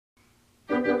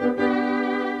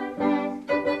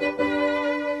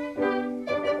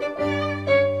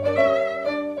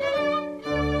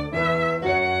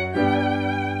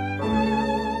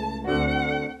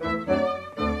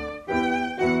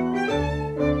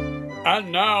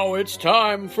And now it's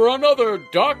time for another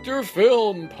Dr.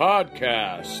 Film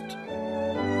podcast.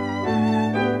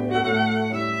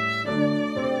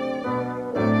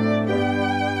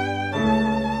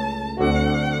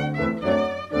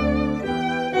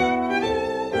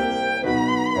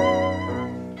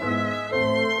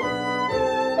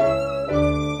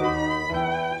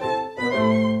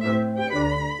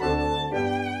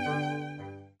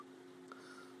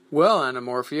 Well,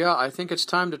 Anamorphia, I think it's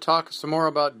time to talk some more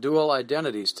about dual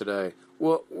identities today.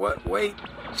 Wait,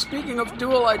 speaking of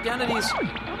dual identities,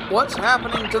 what's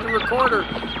happening to the recorder?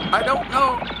 I don't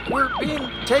know. We're being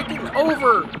taken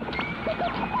over.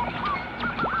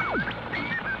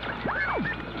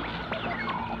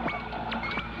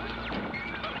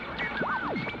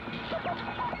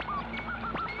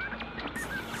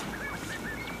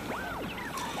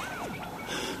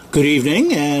 Good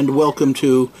evening, and welcome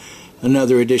to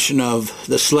another edition of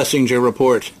the Schlesinger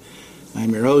Report. I'm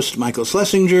your host, Michael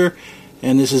Schlesinger,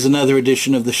 and this is another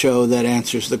edition of the show that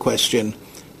answers the question,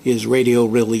 is radio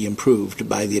really improved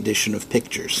by the addition of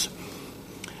pictures?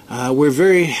 We're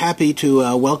very happy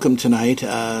to welcome tonight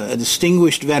a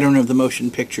distinguished veteran of the motion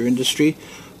picture industry,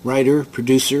 writer,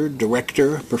 producer,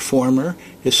 director, performer,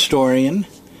 historian,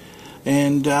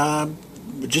 and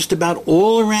just about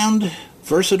all-around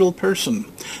versatile person.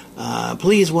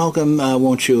 Please welcome,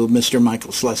 won't you, Mr.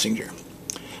 Michael Schlesinger.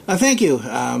 Thank you,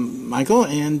 Michael,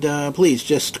 and please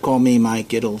just call me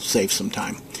Mike. It'll save some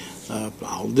time.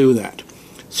 I'll do that.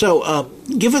 So,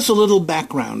 give us a little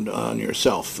background on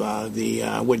yourself,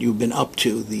 what you've been up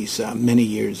to these many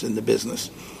years in the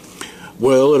business.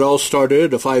 Well, it all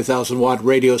started at a 5,000-watt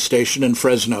radio station in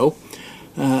Fresno.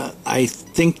 I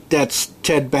think that's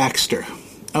Ted Baxter.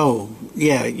 Oh,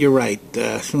 yeah, you're right.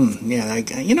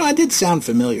 I did sound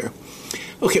familiar.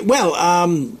 Okay, well,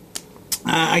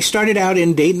 I started out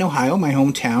in Dayton, Ohio, my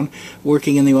hometown,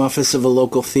 working in the office of a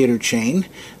local theater chain.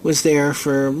 Was there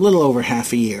for a little over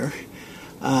half a year.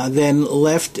 Then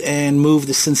left and moved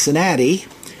to Cincinnati,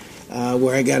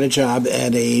 where I got a job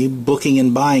at a booking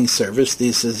and buying service.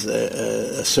 This is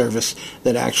a service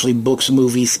that actually books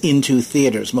movies into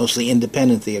theaters, mostly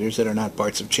independent theaters that are not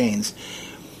parts of chains.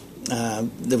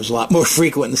 There was a lot more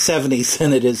frequent in the 70s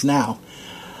than it is now.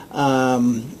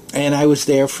 And I was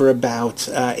there for about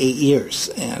 8 years.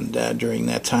 And during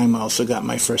that time, I also got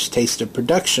my first taste of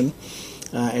production,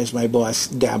 as my boss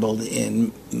dabbled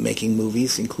in making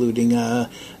movies, including the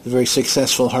very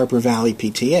successful Harper Valley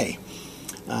PTA.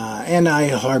 And I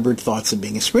harbored thoughts of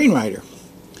being a screenwriter.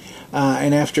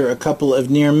 And after a couple of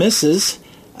near misses,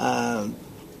 I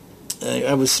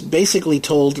was basically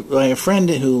told by a friend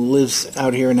who lives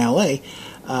out here in L.A.,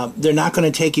 they're not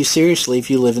going to take you seriously if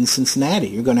you live in Cincinnati.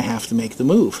 You're going to have to make the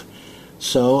move.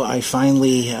 So I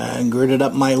finally girded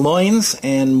up my loins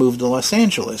and moved to Los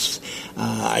Angeles.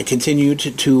 I continued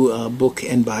to book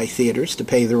and buy theaters to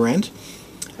pay the rent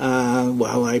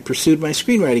while I pursued my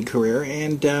screenwriting career.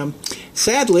 And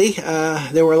sadly,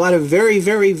 there were a lot of very,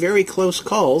 very, very close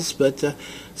calls, but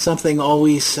something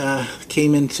always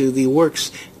came into the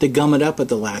works to gum it up at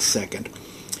the last second.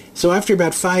 So after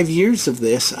about 5 years of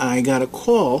this, I got a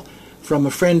call from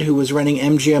a friend who was running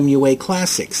MGM-UA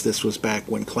Classics. This was back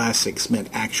when Classics meant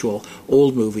actual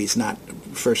old movies, not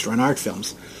first-run art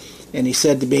films. And he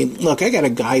said to me, look, I got a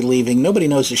guy leaving. Nobody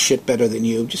knows his shit better than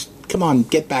you. Just come on,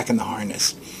 get back in the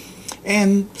harness.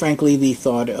 And frankly, the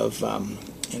thought of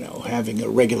having a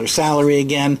regular salary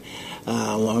again,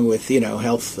 along with,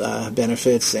 health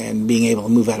benefits and being able to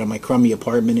move out of my crummy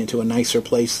apartment into a nicer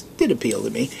place did appeal to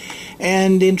me.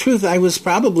 And in truth, I was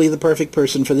probably the perfect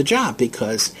person for the job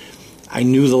because I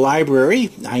knew the library,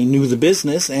 I knew the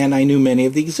business, and I knew many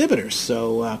of the exhibitors.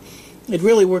 So it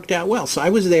really worked out well. So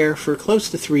I was there for close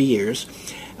to 3 years.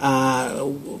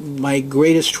 My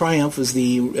greatest triumph was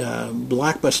the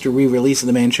blockbuster re-release of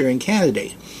The Manchurian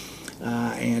Candidate.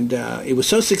 And it was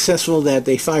so successful that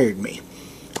they fired me.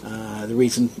 The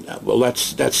reason,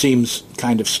 that seems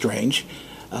kind of strange.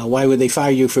 Why would they fire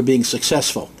you for being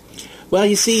successful? Well,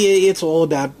 you see, it's all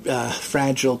about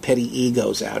fragile, petty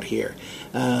egos out here.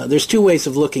 There's two ways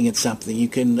of looking at something. You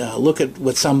can look at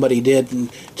what somebody did and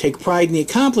take pride in the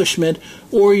accomplishment,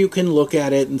 or you can look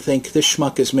at it and think, this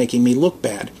schmuck is making me look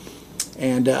bad.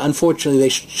 And unfortunately, they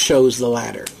chose the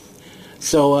latter.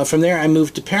 So from there, I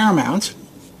moved to Paramount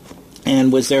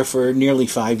and was there for nearly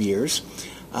 5 years.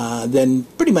 Then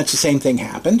pretty much the same thing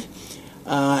happened.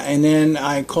 And then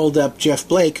I called up Jeff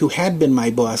Blake, who had been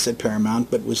my boss at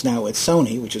Paramount, but was now at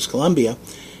Sony, which is Columbia,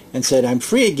 and said, I'm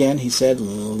free again. He said,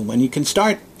 when you can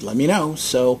start, let me know.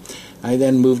 So I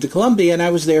then moved to Columbia, and I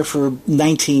was there for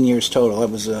 19 years total. It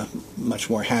was a much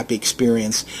more happy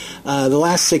experience. The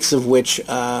last 6 of which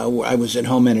I was at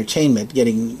home entertainment,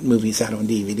 getting movies out on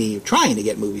DVD, trying to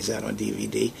get movies out on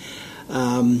DVD.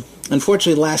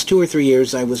 Unfortunately, the last 2 or 3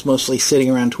 years, I was mostly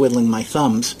sitting around twiddling my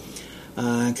thumbs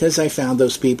because I found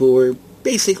those people were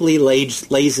basically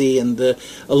lazy and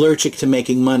allergic to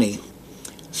making money.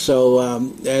 So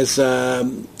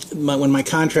when my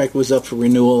contract was up for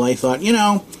renewal, I thought,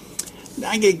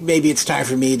 maybe it's time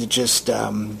for me to just,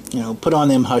 put on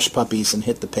them hush puppies and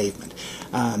hit the pavement.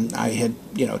 I had,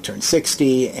 turned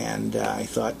 60, and I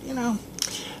thought, now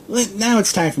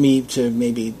it's time for me to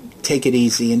maybe take it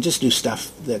easy and just do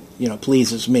stuff that,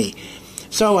 pleases me.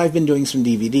 So I've been doing some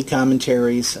DVD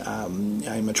commentaries.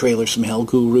 I'm a Trailers from Hell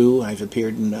guru. I've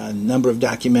appeared in a number of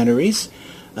documentaries,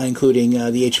 including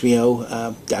the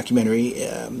HBO documentary,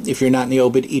 If You're Not in the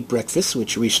Obit, Eat Breakfast,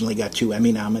 which recently got 2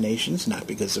 Emmy nominations, not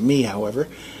because of me, however.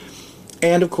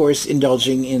 And, of course,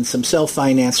 indulging in some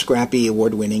self-financed, scrappy,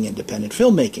 award-winning independent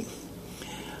filmmaking.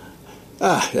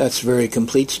 That's a very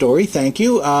complete story, thank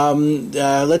you.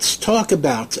 Let's talk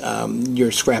about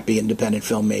your scrappy independent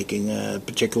filmmaking,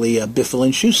 particularly Biffle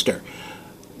and Schuster.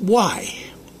 Why?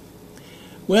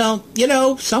 Well,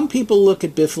 some people look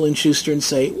at Biffle and Schuster and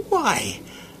say, why?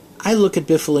 I look at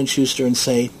Biffle and Schuster and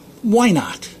say, why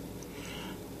not?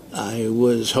 I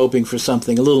was hoping for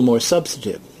something a little more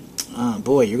substantive. Oh,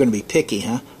 boy, you're going to be picky,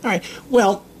 huh? All right.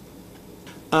 Well,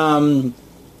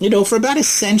 for about a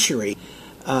century,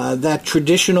 that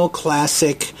traditional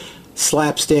classic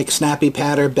slapstick, snappy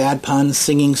patter, bad puns,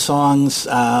 singing songs,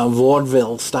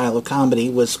 vaudeville style of comedy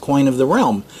was coin of the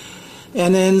realm.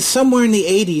 And then somewhere in the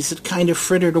 80s, it kind of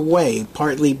frittered away,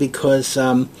 partly because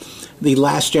the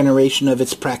last generation of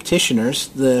its practitioners,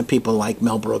 the people like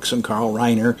Mel Brooks and Carl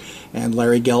Reiner and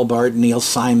Larry Gelbart, Neil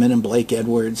Simon and Blake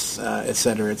Edwards, et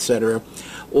cetera,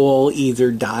 all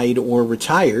either died or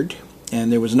retired,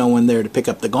 and there was no one there to pick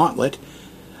up the gauntlet,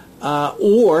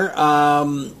 or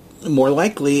more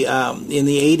likely, in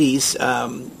the 80s,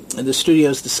 the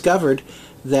studios discovered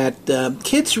that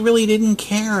kids really didn't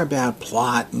care about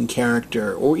plot and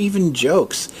character or even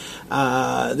jokes.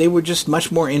 They were just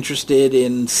much more interested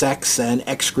in sex and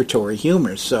excretory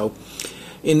humor. So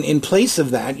in place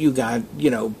of that, you got,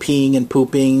 peeing and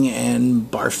pooping and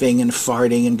barfing and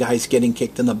farting and guys getting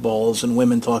kicked in the balls and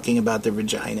women talking about their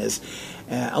vaginas,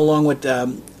 along with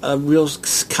a real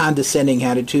condescending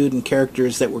attitude and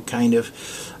characters that were kind of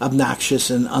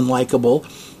obnoxious and unlikable.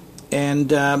 And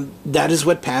that is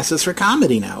what passes for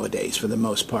comedy nowadays, for the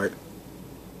most part.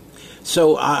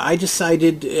 So I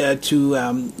decided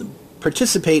to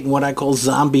participate in what I call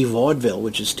zombie vaudeville,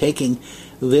 which is taking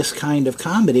this kind of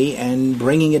comedy and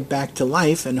bringing it back to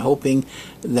life and hoping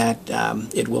that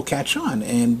it will catch on.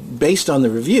 And based on the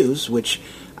reviews, which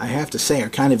I have to say are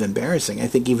kind of embarrassing, I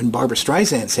think even Barbra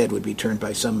Streisand's head would be turned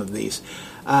by some of these,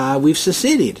 we've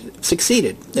succeeded,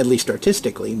 at least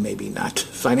artistically, maybe not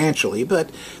financially, but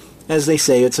as they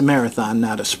say, it's a marathon,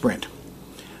 not a sprint.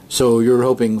 So you're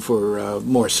hoping for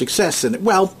more success in it.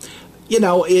 Well,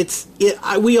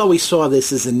 we always saw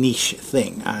this as a niche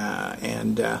thing,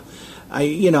 and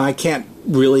I can't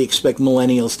really expect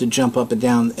millennials to jump up and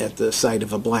down at the sight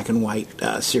of a black and white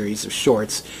series of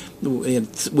shorts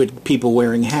with people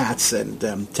wearing hats and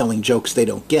telling jokes they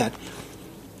don't get.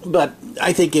 But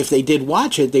I think if they did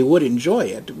watch it, they would enjoy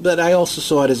it. But I also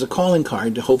saw it as a calling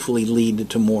card to hopefully lead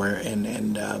to more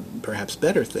and perhaps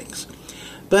better things.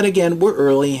 But again, we're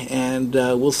early, and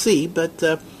we'll see.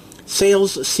 But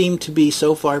sales seem to be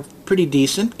so far pretty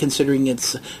decent, considering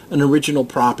it's an original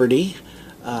property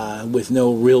with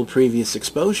no real previous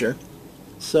exposure.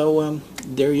 So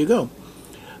there you go.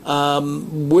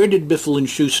 Where did Biffle and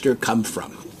Schuster come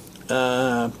from?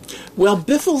 Well,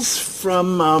 Biffle's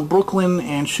from Brooklyn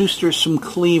and Schuster's from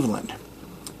Cleveland.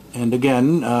 And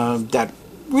again, that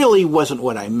really wasn't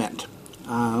what I meant.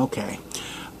 Okay.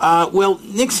 Well,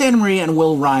 Nick Santamaria and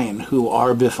Will Ryan, who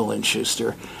are Biffle and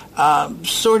Schuster,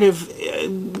 sort of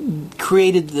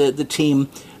created the team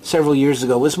several years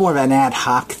ago. It was more of an ad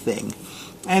hoc thing.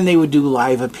 And they would do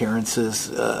live appearances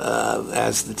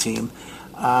as the team.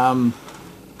 And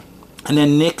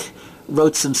then Nick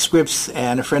wrote some scripts,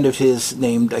 and a friend of his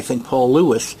named, I think, Paul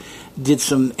Lewis, did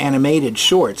some animated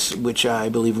shorts, which I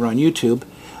believe are on YouTube.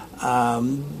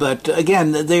 But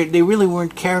again, they really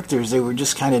weren't characters. They were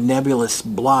just kind of nebulous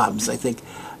blobs. I think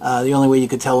the only way you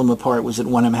could tell them apart was that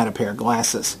one of them had a pair of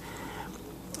glasses.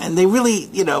 And they really,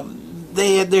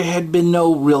 there had been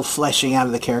no real fleshing out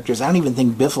of the characters. I don't even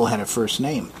think Biffle had a first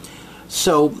name.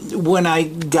 So when I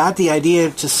got the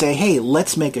idea to say, hey,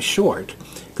 let's make a short,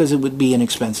 because it would be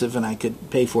inexpensive and I could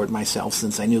pay for it myself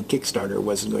since I knew Kickstarter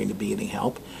wasn't going to be any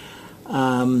help.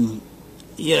 I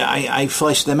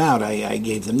fleshed them out. I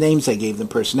gave them names, I gave them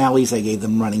personalities, I gave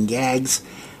them running gags,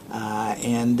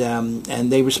 and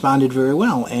they responded very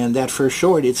well. And that first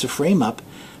short, It's a Frame-Up,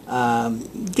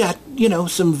 got,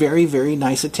 some very, very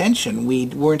nice attention. We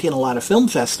weren't in a lot of film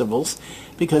festivals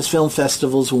because film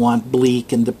festivals want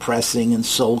bleak and depressing and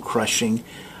soul-crushing,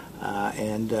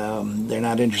 and they're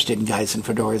not interested in guys in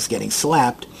fedoras getting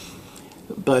slapped.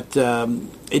 But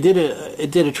it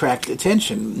did attract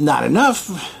attention. Not enough,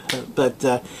 but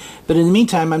in the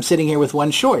meantime, I'm sitting here with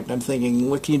one short. I'm thinking,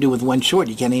 what can you do with one short?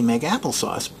 You can't even make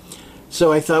applesauce.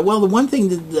 So I thought, well, the one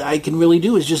thing that I can really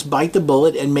do is just bite the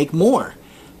bullet and make more,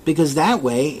 because that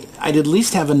way I'd at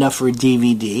least have enough for a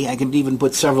DVD. I could even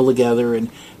put several together and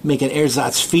make an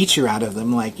ersatz feature out of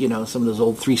them, like some of those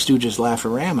old Three Stooges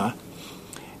Laugh-O-Rama.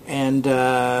 And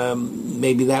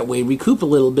maybe that way recoup a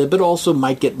little bit, but also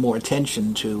might get more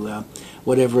attention to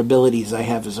whatever abilities I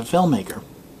have as a filmmaker.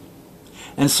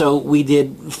 And so we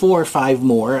did 4 or 5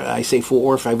 more. I say 4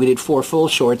 or 5. We did 4 full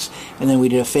shorts, and then we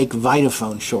did a fake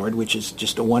Vitaphone short, which is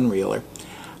just a one-reeler.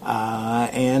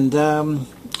 And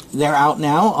they're out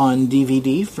now on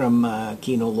DVD from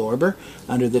Kino Lorber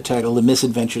under the title The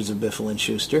Misadventures of Biffle and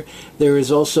Schuster. There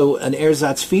is also an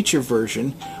ersatz feature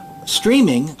version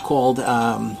streaming called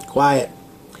The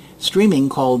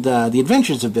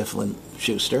Adventures of Biffle and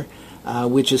Schuster,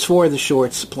 which is 4 of the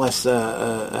shorts plus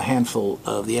a handful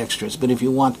of the extras. But if you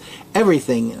want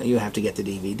everything, you have to get the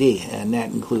DVD, and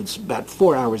that includes about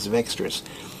 4 hours of extras.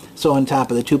 So on top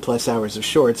of the 2+ hours of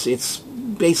shorts, it's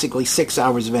basically 6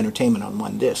 hours of entertainment on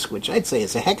one disc, which I'd say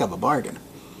is a heck of a bargain.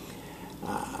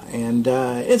 And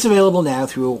it's available now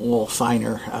through all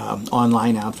finer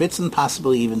online outfits and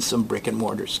possibly even some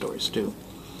brick-and-mortar stores, too.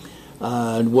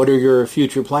 What are your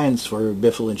future plans for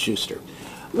Biffle and Schuster?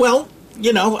 Well,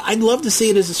 I'd love to see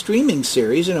it as a streaming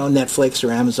series, Netflix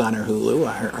or Amazon or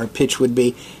Hulu. Our pitch would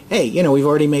be, hey, we've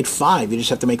already made 5. You just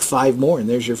have to make 5 more, and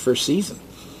there's your first season.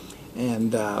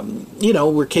 And,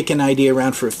 we're kicking an idea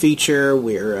around for a feature.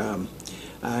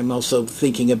 I'm also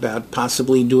thinking about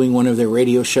possibly doing one of their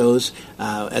radio shows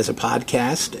as a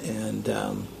podcast,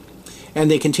 and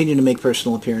they continue to make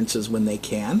personal appearances when they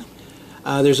can.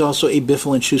 There's also a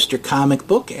Biffle and Schuster comic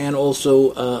book and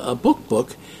also a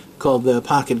book called The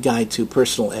Pocket Guide to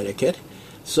Personal Etiquette.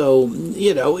 So,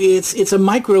 it's a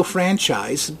micro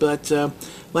franchise, but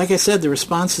like I said, the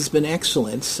response has been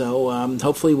excellent, so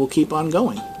hopefully we'll keep on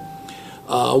going.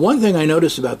 One thing I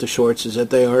noticed about the shorts is that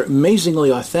they are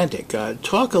amazingly authentic.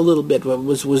 Talk a little bit.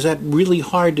 Was that really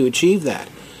hard to achieve that?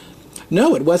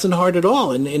 No, it wasn't hard at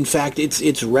all. And in fact,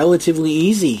 it's relatively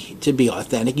easy to be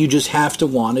authentic. You just have to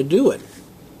want to do it.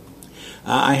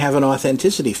 I have an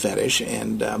authenticity fetish,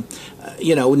 and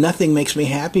nothing makes me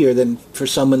happier than for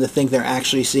someone to think they're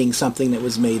actually seeing something that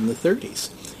was made in the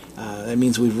 30s. That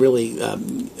means we've really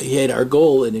hit our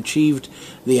goal and achieved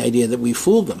the idea that we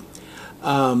fooled them.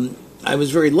 I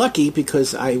was very lucky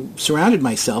because I surrounded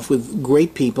myself with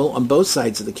great people on both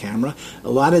sides of the camera. A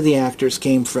lot of the actors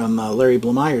came from Larry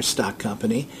Blameyer's stock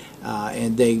company,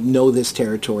 and they know this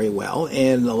territory well.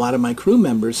 And a lot of my crew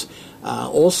members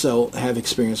also have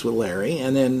experience with Larry.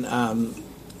 And then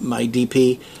my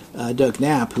DP, Doug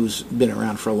Knapp, who's been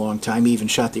around for a long time, he even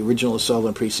shot the original Assault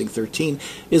on Precinct 13,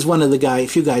 is one of the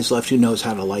few guys left who knows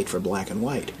how to light for black and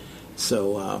white.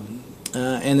 So...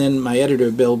 and then my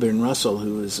editor, Bill Byrne Russell,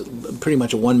 who is pretty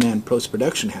much a one-man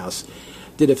post-production house,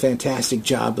 did a fantastic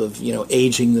job of,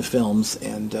 aging the films.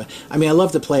 And, I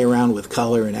love to play around with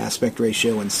color and aspect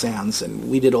ratio and sounds, and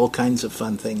we did all kinds of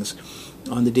fun things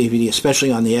on the DVD,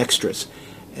 especially on the extras.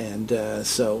 And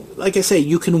so, like I say,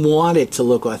 you can want it to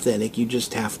look authentic. You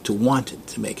just have to want it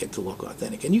to make it to look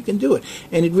authentic. And you can do it.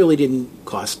 And it really didn't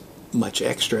cost much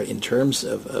extra in terms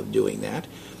of doing that.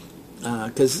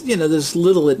 Because, there's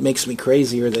little that makes me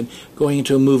crazier than going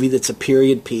into a movie that's a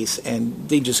period piece and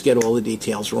they just get all the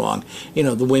details wrong.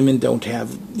 The women don't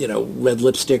have, red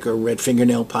lipstick or red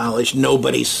fingernail polish.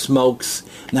 Nobody smokes,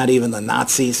 not even the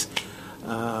Nazis.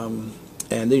 And,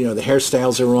 the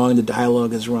hairstyles are wrong, the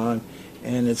dialogue is wrong.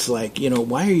 And it's like,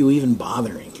 why are you even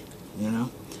bothering,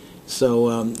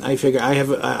 So I figure I have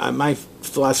my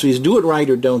philosophy is do it right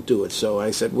or don't do it. So I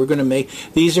said we're going to make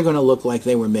these are going to look like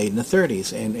they were made in the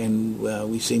 30s, and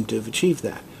we seem to have achieved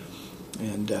that.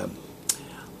 And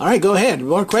all right, go ahead.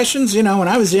 More questions? When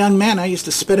I was a young man, I used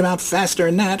to spit them out faster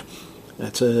than that.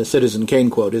 That's a Citizen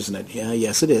Kane quote, isn't it? Yeah,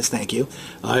 yes, it is. Thank you.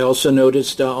 I also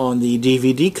noticed on the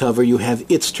DVD cover you have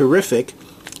 "It's Terrific,"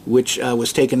 which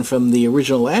was taken from the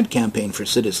original ad campaign for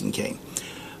Citizen Kane.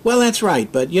 Well, that's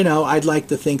right, but, I'd like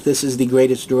to think this is the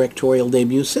greatest directorial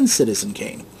debut since Citizen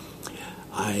Kane.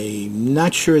 I'm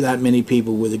not sure that many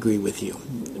people would agree with you.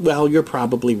 Well, you're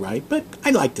probably right, but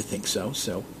I'd like to think so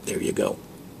there you go.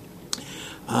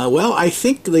 Well, I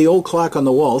think the old clock on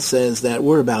the wall says that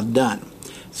we're about done.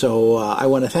 So I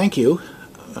want to thank you,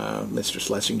 Mr.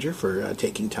 Schlesinger, for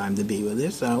taking time to be with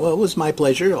us. Well, it was my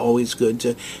pleasure. Always good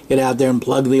to get out there and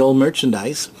plug the old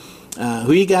merchandise.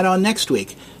 Who you got on next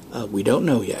week? We don't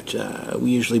know yet.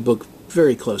 We usually book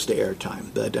very close to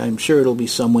airtime, but I'm sure it'll be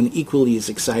someone equally as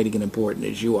exciting and important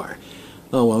as you are.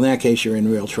 Oh, well, in that case, you're in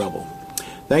real trouble.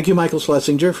 Thank you, Michael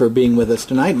Schlesinger, for being with us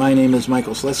tonight. My name is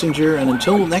Michael Schlesinger, and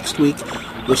until next week,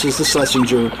 this is the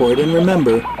Schlesinger Report, and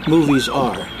remember, movies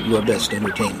are your best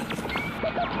entertainment.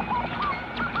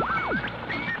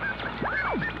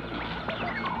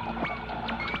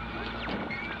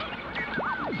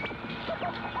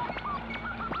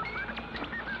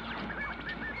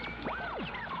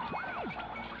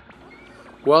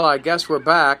 Well, I guess we're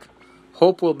back.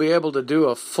 Hope we'll be able to do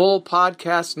a full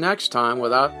podcast next time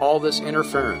without all this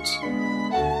interference.